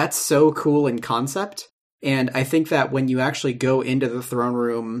 That's so cool in concept. And I think that when you actually go into the throne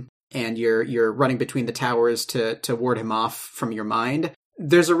room and you're running between the towers to ward him off from your mind,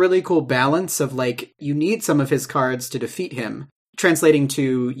 there's a really cool balance of like, you need some of his cards to defeat him. Translating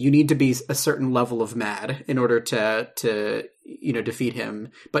to, you need to be a certain level of mad in order to defeat him,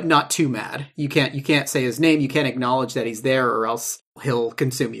 but not too mad. You can't say his name, you can't acknowledge that he's there, or else he'll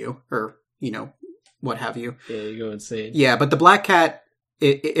consume you, or, what have you. Yeah, you go insane. Yeah, but the Black Cat,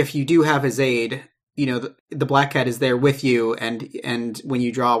 if you do have his aid, the Black Cat is there with you, and when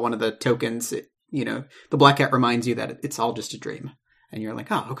you draw one of the tokens, the Black Cat reminds you that it's all just a dream. And you're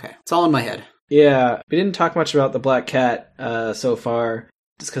like, oh, okay. It's all in my head. Yeah, we didn't talk much about the Black Cat so far,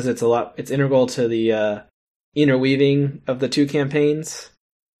 just because it's integral to the interweaving of the two campaigns.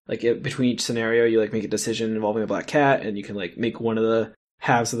 Like, between each scenario, you like make a decision involving the Black Cat, and you can like make one of the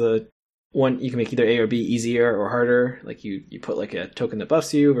halves of the one. You can make either A or B easier or harder. Like you put like a token that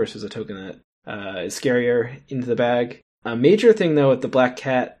buffs you versus a token that is scarier into the bag. A major thing though with the Black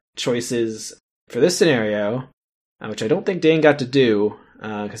Cat choices for this scenario, which I don't think Dane got to do,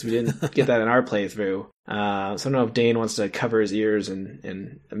 because we didn't get that in our playthrough. So I don't know if Dane wants to cover his ears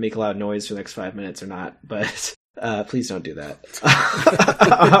and make a loud noise for the next 5 minutes or not, but please don't do that.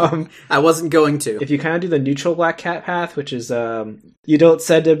 I wasn't going to. If you kind of do the neutral Black Cat path, which is you don't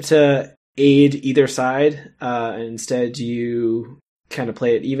send him to aid either side, and instead you kind of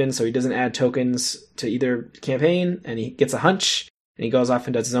play it even, so he doesn't add tokens to either campaign, and he gets a hunch, and he goes off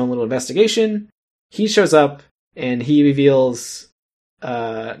and does his own little investigation. He shows up, and he reveals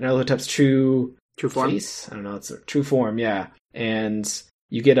Nyarlathotep's true form. Face? I don't know. It's a true form, yeah. And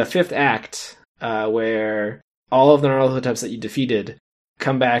you get a fifth act where all of the Nyarlathoteps that you defeated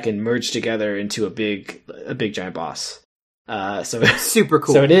come back and merge together into a big giant boss. So it's super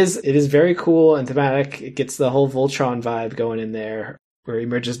cool. So it is very cool and thematic. It gets the whole Voltron vibe going in there, where he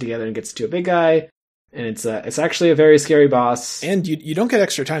merges together and gets to a big guy. And it's actually a very scary boss. And you don't get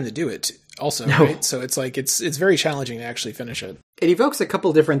extra time to do it also, no. Right? So it's like it's very challenging to actually finish it. It evokes a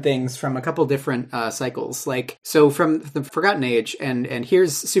couple different things from a couple different cycles. Like, so from the Forgotten Age, and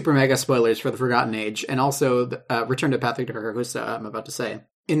here's super mega spoilers for the Forgotten Age, and also the, Return to Pathfinder Carcosa, I'm about to say.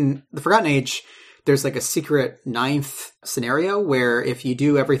 In the Forgotten Age, there's like a secret 9th scenario where if you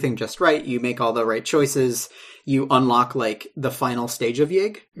do everything just right, you make all the right choices, you unlock like the final stage of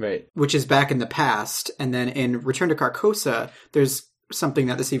Yig, right? Which is back in the past. And then in Return to Carcosa, there's something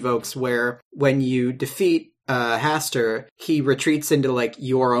that this evokes where when you defeat Hastur, he retreats into like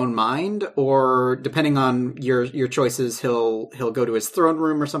your own mind, or depending on your choices, he'll go to his throne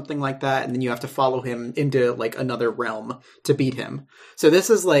room or something like that, and then you have to follow him into like another realm to beat him. So this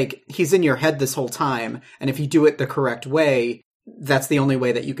is like, he's in your head this whole time, and if you do it the correct way, that's the only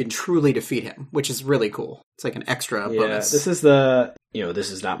way that you can truly defeat him, which is really cool. It's like an extra bonus. This is the,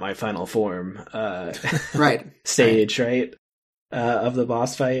 this is not my final form right stage, right? Of the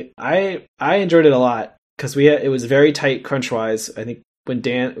boss fight. I enjoyed it a lot, because it was very tight crunch-wise. I think when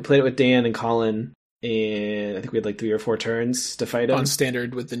we played it with Dan and Colin, and I think we had like 3 or 4 turns to fight him. On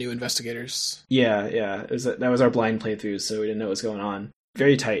standard with the new investigators. Yeah. That was our blind playthrough, so we didn't know what was going on.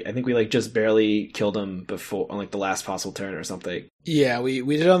 Very tight. I think we like just barely killed him before on like the last possible turn or something. Yeah, we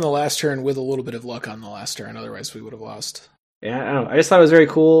did on the last turn with a little bit of luck on the last turn. Otherwise, we would have lost. Yeah, I don't know. I just thought it was very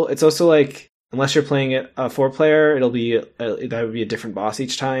cool. It's also like, unless you're playing it 4-player, it'll be that would be a different boss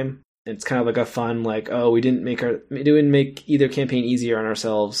each time. It's kind of like a fun, like, oh, we didn't make either campaign easier on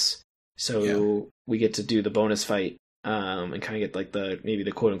ourselves, so we get to do the bonus fight, and kind of get like maybe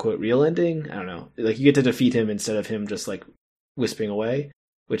the quote unquote real ending. I don't know. Like, you get to defeat him instead of him just like wisping away,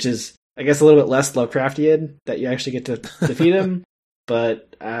 which is, I guess, a little bit less Lovecraftian that you actually get to defeat him.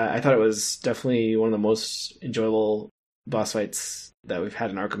 But I thought it was definitely one of the most enjoyable boss fights that we've had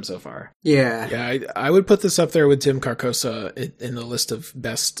in Arkham so far. Yeah, I would put this up there with Tim Carcosa in the list of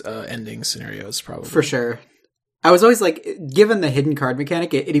best ending scenarios, probably. For sure. I was always like, given the hidden card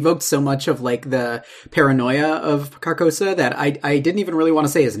mechanic, it evoked so much of like the paranoia of Carcosa that I didn't even really want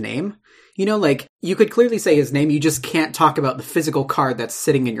to say his name. Like, you could clearly say his name, you just can't talk about the physical card that's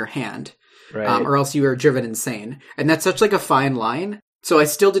sitting in your hand. Right. Or else you are driven insane. And that's such like a fine line. So I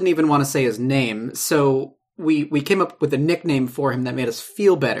still didn't even want to say his name. So we came up with a nickname for him that made us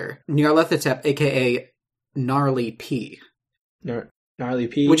feel better. Nyarlathotep, aka Gnarly P. Gnarly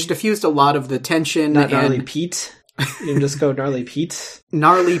P? Which diffused a lot of the tension. Not Gnarly Pete? You can just go Gnarly Pete?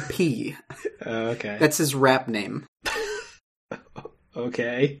 Gnarly P. Okay. That's his rap name.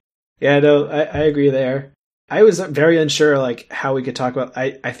 Okay. Yeah, no, I agree there. I was very unsure, like, how we could talk about...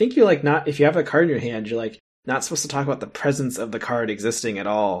 I think you're, like, not... If you have a card in your hand, you're, like, not supposed to talk about the presence of the card existing at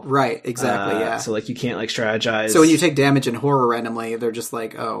all. Right, exactly, yeah. So, like, you can't, like, strategize. So when you take damage in horror randomly, they're just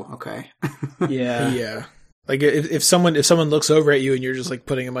like, oh, okay. Yeah. Yeah. Like if someone looks over at you and you're just like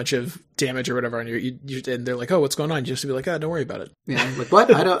putting a bunch of damage or whatever on you and they're like, oh, what's going on? You just have to be like, oh, don't worry about it. Yeah, like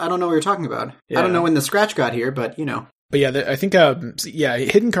what? I don't know what you're talking about. Yeah. I don't know when the scratch got here, but you know. But yeah, I think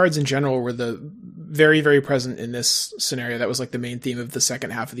hidden cards in general were the very, very present in this scenario. That was like the main theme of the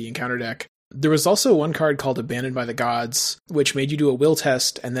second half of the encounter deck. There was also one card called Abandoned by the Gods, which made you do a will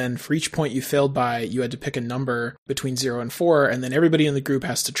test, and then for each point you failed by, you had to pick a number between 0 and 4, and then everybody in the group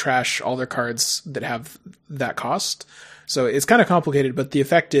has to trash all their cards that have that cost. So it's kind of complicated, but the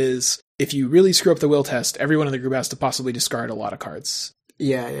effect is, if you really screw up the will test, everyone in the group has to possibly discard a lot of cards.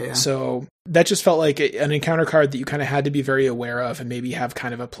 Yeah. So that just felt like an encounter card that you kind of had to be very aware of and maybe have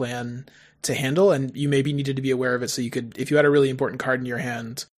kind of a plan to handle, and you maybe needed to be aware of it so you could, if you had a really important card in your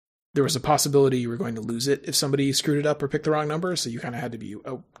hand, there was a possibility you were going to lose it if somebody screwed it up or picked the wrong number, so you kind of had to be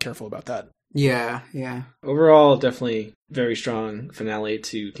careful about that. Yeah. Overall, definitely very strong finale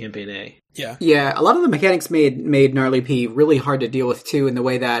to Campaign A. Yeah, a lot of the mechanics made Gnarly P really hard to deal with, too, in the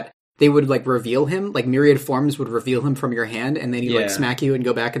way that they would, like, reveal him. Like, Myriad Forms would reveal him from your hand, and then he'd, like, smack you and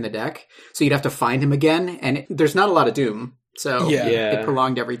go back in the deck. So you'd have to find him again, and there's not a lot of Doom. So it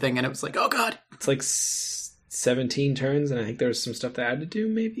prolonged everything, and it was like, oh god. It's like 17 turns, and I think there was some stuff that added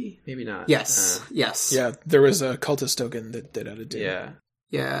Doom, maybe not. Yes. Yeah, there was a cultist token that added Doom.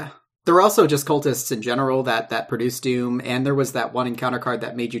 Yeah. There were also just cultists in general that produced Doom, and there was that one encounter card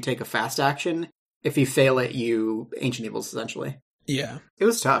that made you take a fast action. If you fail it, you Ancient Evils, essentially. Yeah. It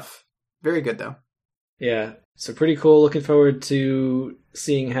was tough. Very good, though. Yeah, so pretty cool. Looking forward to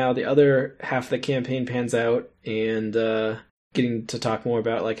seeing how the other half of the campaign pans out, and getting to talk more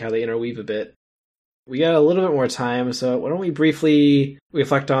about like how they interweave a bit. We got a little bit more time, so why don't we briefly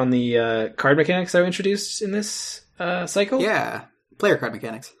reflect on the card mechanics that were introduced in this cycle? Yeah, player card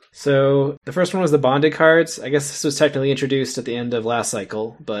mechanics. So the first one was the bonded cards. I guess this was technically introduced at the end of last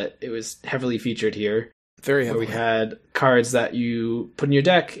cycle, but it was heavily featured here. Very heavily. Where we had cards that you put in your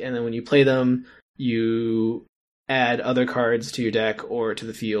deck, and then when you play them, you add other cards to your deck or to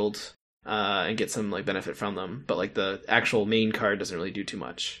the field and get some like benefit from them. But like the actual main card doesn't really do too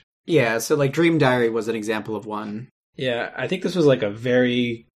much. Yeah, so like Dream Diary was an example of one. Yeah, I think this was like a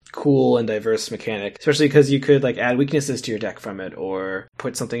very cool and diverse mechanic, especially because you could like add weaknesses to your deck from it, or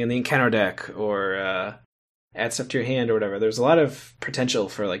put something in the encounter deck, or add stuff to your hand or whatever. There's a lot of potential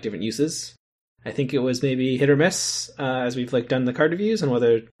for like different uses. I think it was maybe hit or miss as we've like done the card reviews and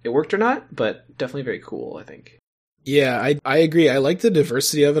whether it worked or not, but definitely very cool, I think. Yeah, I agree. I like the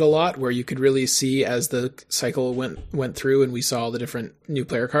diversity of it a lot, where you could really see as the cycle went through and we saw all the different new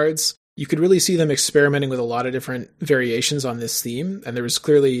player cards. You could really see them experimenting with a lot of different variations on this theme, and there's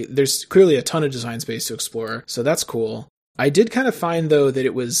clearly a ton of design space to explore, so that's cool. I did kind of find, though,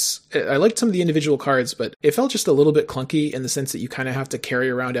 that I liked some of the individual cards, but it felt just a little bit clunky in the sense that you kind of have to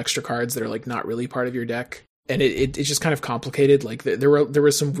carry around extra cards that are like not really part of your deck. And it's just kind of complicated. Like there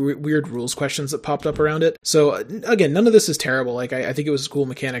were some weird rules questions that popped up around it. So again, none of this is terrible. Like I think it was a cool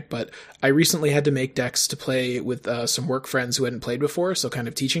mechanic, but I recently had to make decks to play with some work friends who hadn't played before. So kind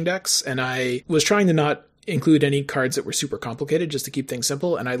of teaching decks. And I was trying to not include any cards that were super complicated just to keep things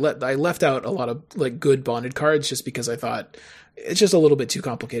simple. And I left out a lot of like good bonded cards just because I thought it's just a little bit too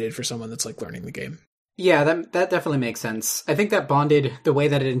complicated for someone that's like learning the game. Yeah, that definitely makes sense. I think that bonded, the way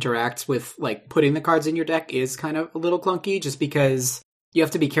that it interacts with like putting the cards in your deck is kind of a little clunky, just because you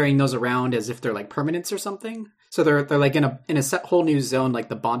have to be carrying those around as if they're like permanents or something. So they're like in a whole new zone, like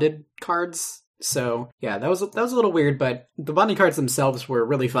the bonded cards. So yeah, that was a little weird, but the bonding cards themselves were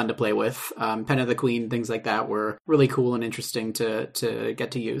really fun to play with. Pen of the Queen, things like that were really cool and interesting to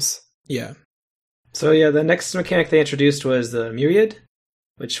get to use. Yeah. So yeah, the next mechanic they introduced was the Myriad,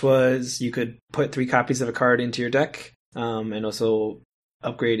 which was you could put 3 copies of a card into your deck, and also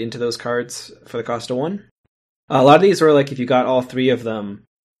upgrade into those cards for the cost of 1. A lot of these were like if you got all 3 of them,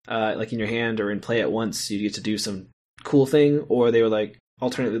 like in your hand or in play at once, you get to do some cool thing, or they were like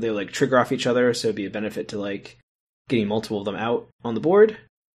alternately they would like trigger off each other, so it'd be a benefit to like getting multiple of them out on the board.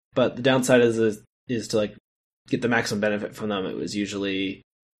 But the downside is to like get the maximum benefit from them. It was usually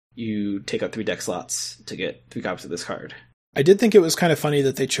you take up 3 deck slots to get 3 copies of this card. I did think it was kind of funny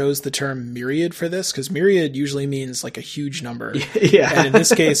that they chose the term myriad for this, because myriad usually means like a huge number. Yeah. And in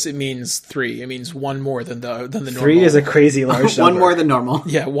this case, it means 3. It means 1 more than the normal. 3 is a crazy large number. 1 more than normal.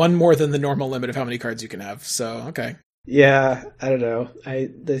 Yeah, 1 more than the normal limit of how many cards you can have. So, okay. Yeah, I don't know.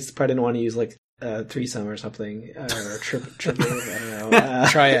 They probably didn't want to use like threesome or something, or triple. I don't know.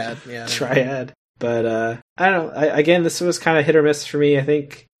 Triad. Yeah. Triad. But I don't know. Again, this was kind of hit or miss for me. I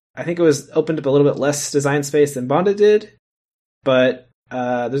think it was opened up a little bit less design space than Bonded did. But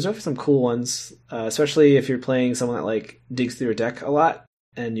there's definitely some cool ones, especially if you're playing someone that like digs through your deck a lot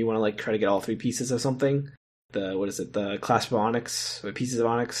and you want to like try to get all 3 pieces of something. the clasp of Onyx, or pieces of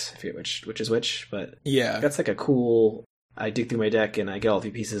Onyx. I forget which is which, but Yeah. that's like a cool, I dig through my deck and I get all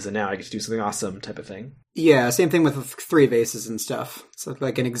the pieces and now I get to do something awesome type of thing. Yeah, same thing with the 3 vases and stuff. It's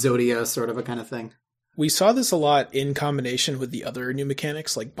like an Exodia sort of a kind of thing. We saw this a lot in combination with the other new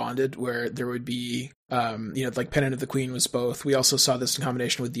mechanics like Bonded, where there would be, like Pennant of the Queen was both. We also saw this in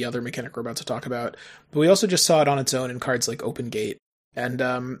combination with the other mechanic we're about to talk about. But we also just saw it on its own in cards like Open Gate. And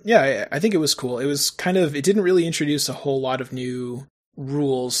I think it was cool. It was it didn't really introduce a whole lot of new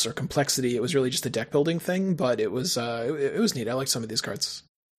rules or complexity. It was really just a deck building thing, but it was neat. I liked some of these cards.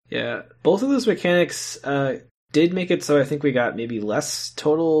 Yeah, both of those mechanics did make it so I think we got maybe less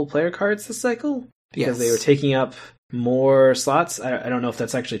total player cards this cycle. Because they were taking up more slots. I don't know if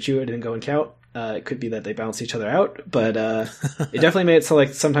that's actually true. I didn't go and count. It could be that they balance each other out. But it definitely made it so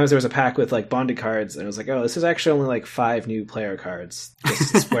like sometimes there was a pack with like bonded cards. And it was like, oh, this is actually only like 5 new player cards.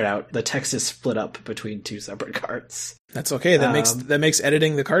 Just spread out. The text is split up between 2 separate cards. That's okay. That makes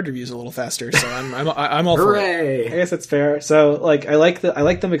editing the card reviews a little faster. So I'm all for it. I guess that's fair. So like I like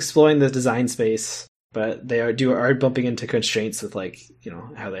them exploring the design space, but they are bumping into constraints with like,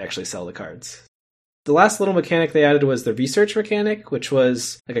 how they actually sell the cards. The last little mechanic they added was the research mechanic, which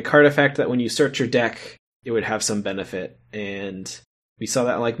was like a card effect that when you search your deck, it would have some benefit. And we saw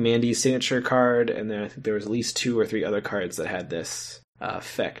that in like Mandy's signature card, and then I think there was at least 2 or 3 other cards that had this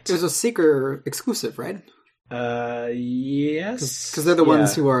effect. It was a Seeker exclusive, right? Yes. Because they're the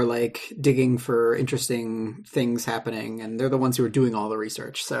ones who are like digging for interesting things happening, and they're the ones who are doing all the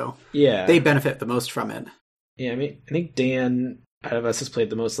research. So they benefit the most from it. Yeah, I mean, I think Dan out of us has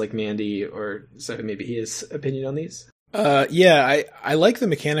played the most like Mandy, or so maybe he has opinion on these. I like the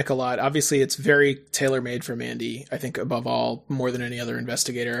mechanic a lot. Obviously, it's very tailor-made for Mandy, I think, above all, more than any other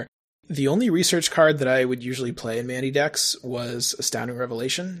investigator. The only research card that I would usually play in Mandy decks was Astounding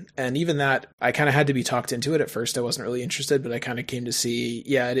Revelation, and even that, I kind of had to be talked into it. At first, I wasn't really interested, but I kind of came to see,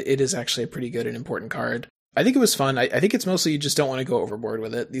 it is actually a pretty good and important card. I think it was fun. I think it's mostly you just don't want to go overboard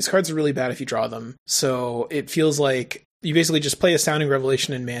with it. These cards are really bad if you draw them, so it feels like you basically just play Astounding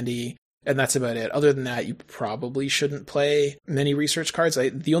Revelation and Mandy, and that's about it. Other than that, you probably shouldn't play many research cards.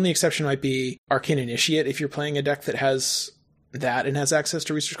 The only exception might be Arcane Initiate if you're playing a deck that has that and has access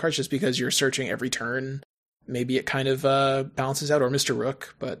to research cards, just because you're searching every turn. Maybe it kind of balances out, or Mr.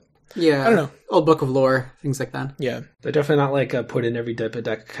 Rook, but I don't know. Old Book of Lore, things like that. Yeah. They're definitely not like a put in every type of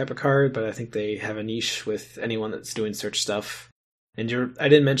deck type of card, but I think they have a niche with anyone that's doing search stuff. And I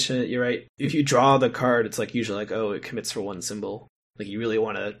didn't mention it, you're right. If you draw the card, it's like usually like, oh, it commits for 1 symbol. Like you really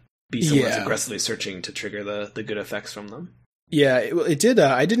want to be someone that's aggressively searching to trigger the good effects from them. Yeah, it did.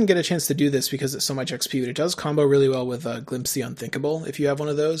 I didn't get a chance to do this because it's so much XP, but it does combo really well with Glimpse the Unthinkable if you have one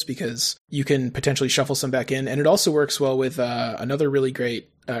of those, because you can potentially shuffle some back in. And it also works well with another really great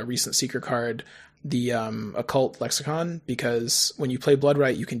recent Seeker card, the Occult Lexicon, because when you play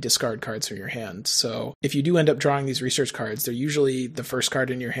Bloodright, you can discard cards from your hand. So if you do end up drawing these research cards, they're usually the first card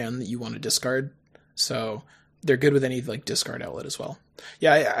in your hand that you want to discard. So they're good with any like discard outlet as well.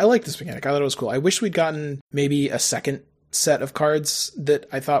 Yeah, I like this mechanic. I thought it was cool. I wish we'd gotten maybe a second set of cards that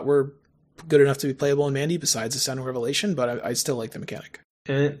I thought were good enough to be playable in Mandy besides Astounding Revelation, but I still like the mechanic.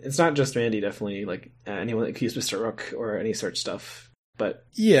 And it's not just Mandy, definitely. Like anyone that can use Mr. Rook or any search stuff. But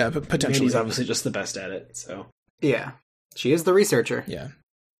but potentially Mandy's obviously just the best at it. So yeah, she is the researcher. Yeah.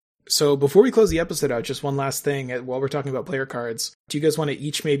 So before we close the episode out, just one last thing while we're talking about player cards. Do you guys want to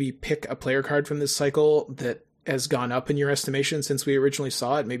each maybe pick a player card from this cycle that has gone up in your estimation since we originally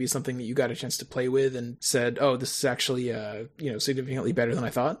saw it? Maybe something that you got a chance to play with and said, "Oh, this is actually significantly better than I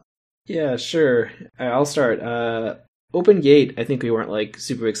thought." Yeah, sure. I'll start. Open Gate, I think we weren't like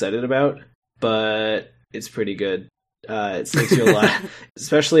super excited about, but it's pretty good. It saves you a lot,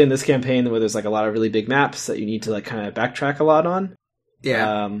 especially in this campaign where there's like a lot of really big maps that you need to like kind of backtrack a lot on.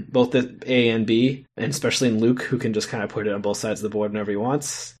 Yeah. Both the A and B, and especially in Luke, who can just kind of put it on both sides of the board whenever he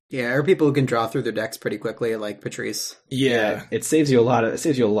wants. Yeah, or people who can draw through their decks pretty quickly, like Patrice. Yeah, it saves you a lot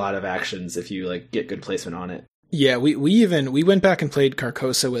of actions if you like get good placement on it. Yeah, we went back and played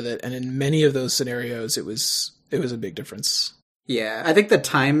Carcosa with it, and in many of those scenarios, it was a big difference. Yeah, I think the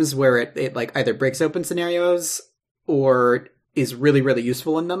times where it like either breaks open scenarios or is really, really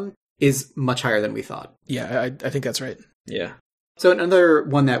useful in them is much higher than we thought. Yeah, I think that's right. Yeah. So another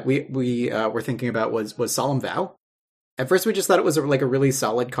one that we were thinking about was Solemn Vow. At first, we just thought it was a really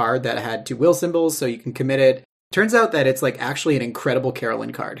solid card that had 2 will symbols, so you can commit it. Turns out that it's like actually an incredible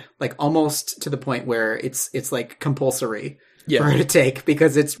Carolyn card, like almost to the point where it's like compulsory for her to take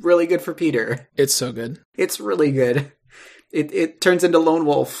because it's really good for Peter. It's so good. It's really good. It turns into Lone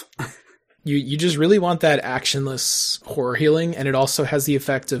Wolf. You just really want that actionless horror healing, and it also has the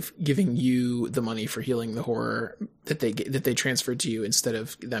effect of giving you the money for healing the horror that they transferred to you instead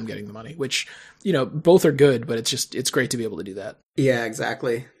of them getting the money, which, both are good, but it's great to be able to do that. Yeah,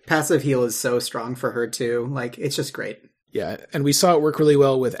 exactly. Passive heal is so strong for her too. Like, it's just great. Yeah, and we saw it work really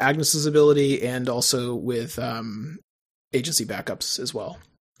well with Agnes's ability and also with agency backups as well.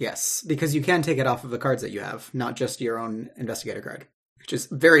 Yes, because you can take it off of the cards that you have, not just your own investigator card, which is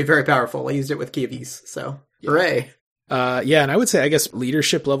very, very powerful. I used it with Key of Ys, so hooray. Yeah, and I would say, I guess,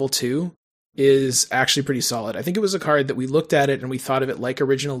 leadership level 2 is actually pretty solid. I think it was a card that we looked at it and we thought of it like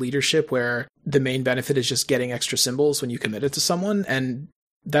original leadership, where the main benefit is just getting extra symbols when you commit it to someone, and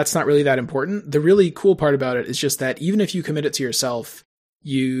that's not really that important. The really cool part about it is just that even if you commit it to yourself,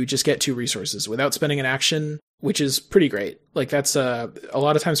 you just get 2 resources without spending an action, which is pretty great. Like, that's a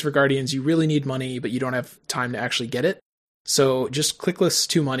lot of times for Guardians, you really need money, but you don't have time to actually get it. So just clickless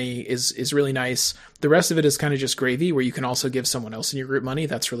 2 money is really nice. The rest of it is kind of just gravy, where you can also give someone else in your group money.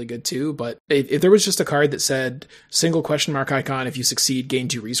 That's really good too. But if there was just a card that said single question mark icon, if you succeed, gain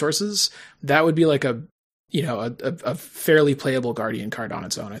 2 resources, that would be like a fairly playable Guardian card on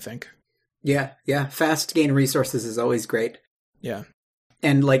its own, I think. Yeah. Fast gain resources is always great. Yeah.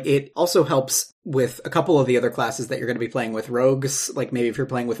 And like, it also helps with a couple of the other classes that you're going to be playing with. Rogues, like maybe if you're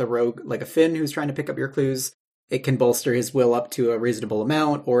playing with a rogue like a Finn who's trying to pick up your clues, it can bolster his will up to a reasonable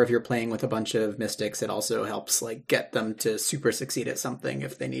amount. Or if you're playing with a bunch of mystics, it also helps like get them to super succeed at something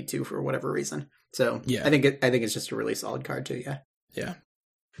if they need to for whatever reason. So yeah, I think it's just a really solid card too. Yeah. Yeah.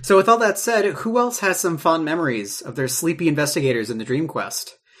 So with all that said, who else has some fond memories of their sleepy investigators in the Dream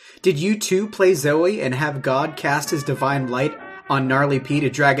Quest? Did you too play Zoe and have God cast his divine light on Gnarly P to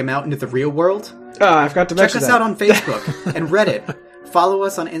drag him out into the real world? Oh, I forgot to mention that. Check us out on Facebook and Reddit. Follow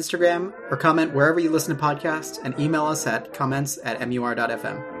us on Instagram or comment wherever you listen to podcasts, and email us at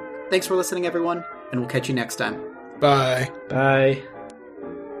comments@mur.fm. Thanks for listening, everyone, and we'll catch you next time. Bye. Bye.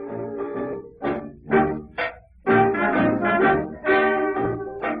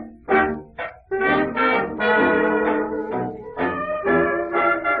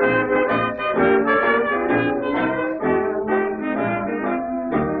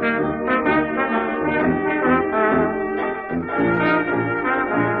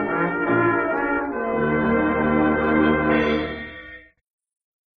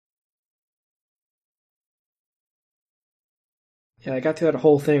 Yeah, I got through that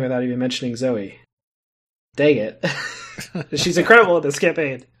whole thing without even mentioning Zoe. Dang it. She's incredible in this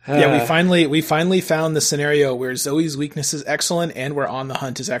campaign. Yeah, we finally found the scenario where Zoe's weakness is excellent and where On the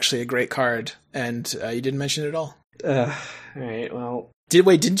Hunt is actually a great card, and you didn't mention it at all. Alright, well...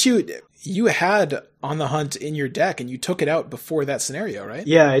 Didn't you had On the Hunt in your deck and you took it out before that scenario, right?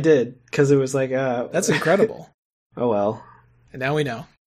 Yeah, I did, because it was like... That's incredible. Oh well. And now we know.